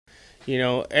You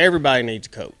know, everybody needs a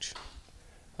coach.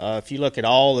 If you look at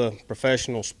all the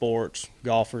professional sports,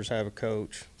 golfers have a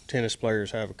coach, tennis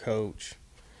players have a coach.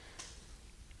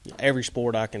 Every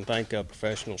sport I can think of,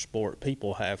 professional sport,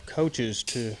 people have coaches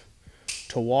to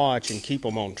watch and keep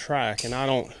them on track.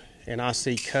 And I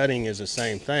see cutting as the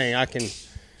same thing. I can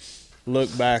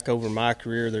look back over my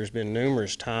career. There's been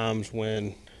numerous times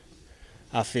when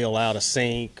I feel out of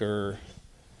sync, or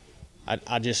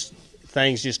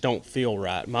things just don't feel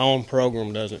right. My own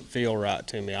program doesn't feel right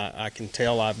to me. I can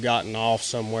tell I've gotten off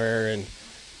somewhere,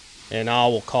 and I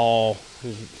will call,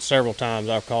 several times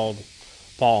I've called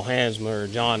Paul Hansma or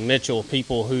John Mitchell,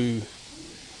 people who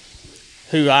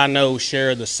I know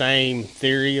share the same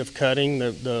theory of cutting.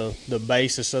 The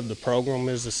basis of the program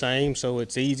is the same, so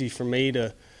it's easy for me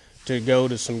to go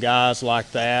to some guys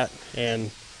like that and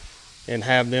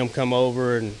have them come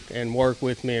over and work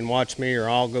with me and watch me, or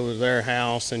I'll go to their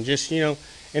house and just, and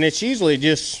it's usually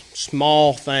just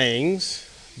small things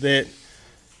that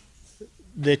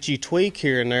you tweak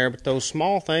here and there, but those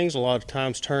small things a lot of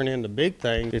times turn into big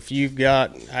things. If you've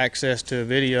got access to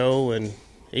video and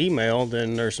email,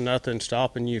 then there's nothing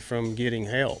stopping you from getting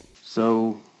help.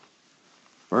 So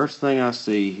first thing I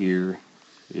see here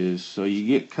is, so you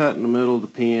get cut in the middle of the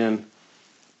pin,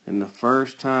 and the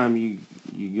first time you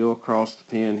go across the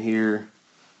pin here,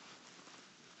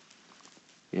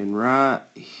 and right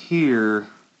here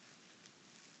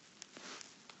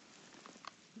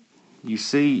you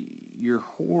see your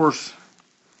horse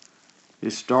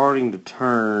is starting to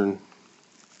turn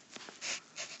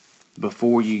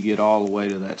before you get all the way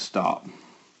to that stop.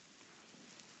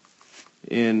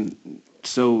 And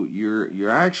so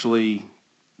you're actually,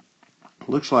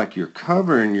 looks like you're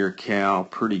covering your cow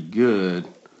pretty good,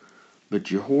 but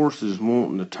your horse is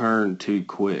wanting to turn too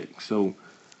quick. So,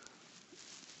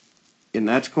 and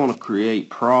that's going to create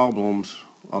problems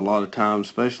a lot of times,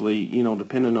 especially,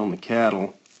 depending on the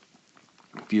cattle.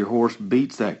 If your horse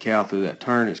beats that cow through that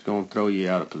turn, it's going to throw you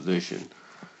out of position.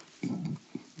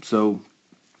 So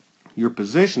your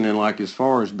positioning, like as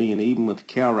far as being even with the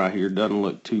cow right here, doesn't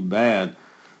look too bad,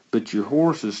 but your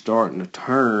horse is starting to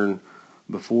turn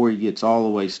before he gets all the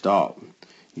way stopped.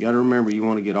 You got to remember, you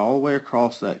want to get all the way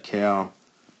across that cow,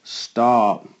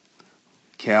 stop,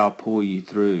 cow pull you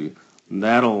through. And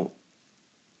that'll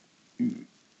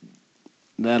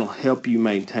help you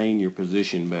maintain your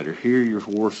position better. Here your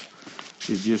horse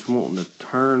is just wanting to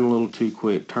turn a little too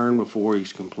quick, turn before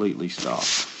he's completely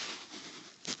stopped.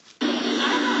 A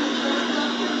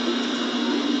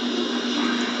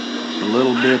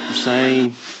little bit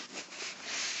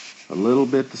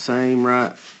the same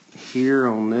right here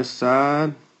on this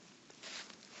side.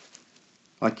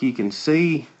 Like you can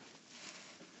see,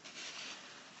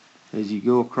 as you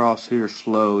go across here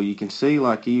slow, you can see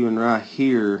like even right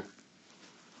here,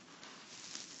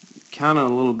 kind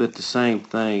of a little bit the same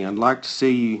thing. I'd like to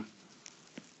see you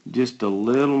just a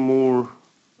little more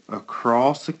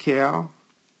across the cow,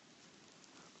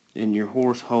 and your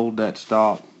horse hold that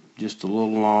stop just a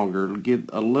little longer.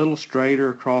 Get a little straighter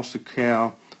across the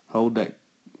cow, hold that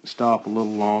stop a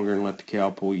little longer, and let the cow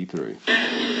pull you through.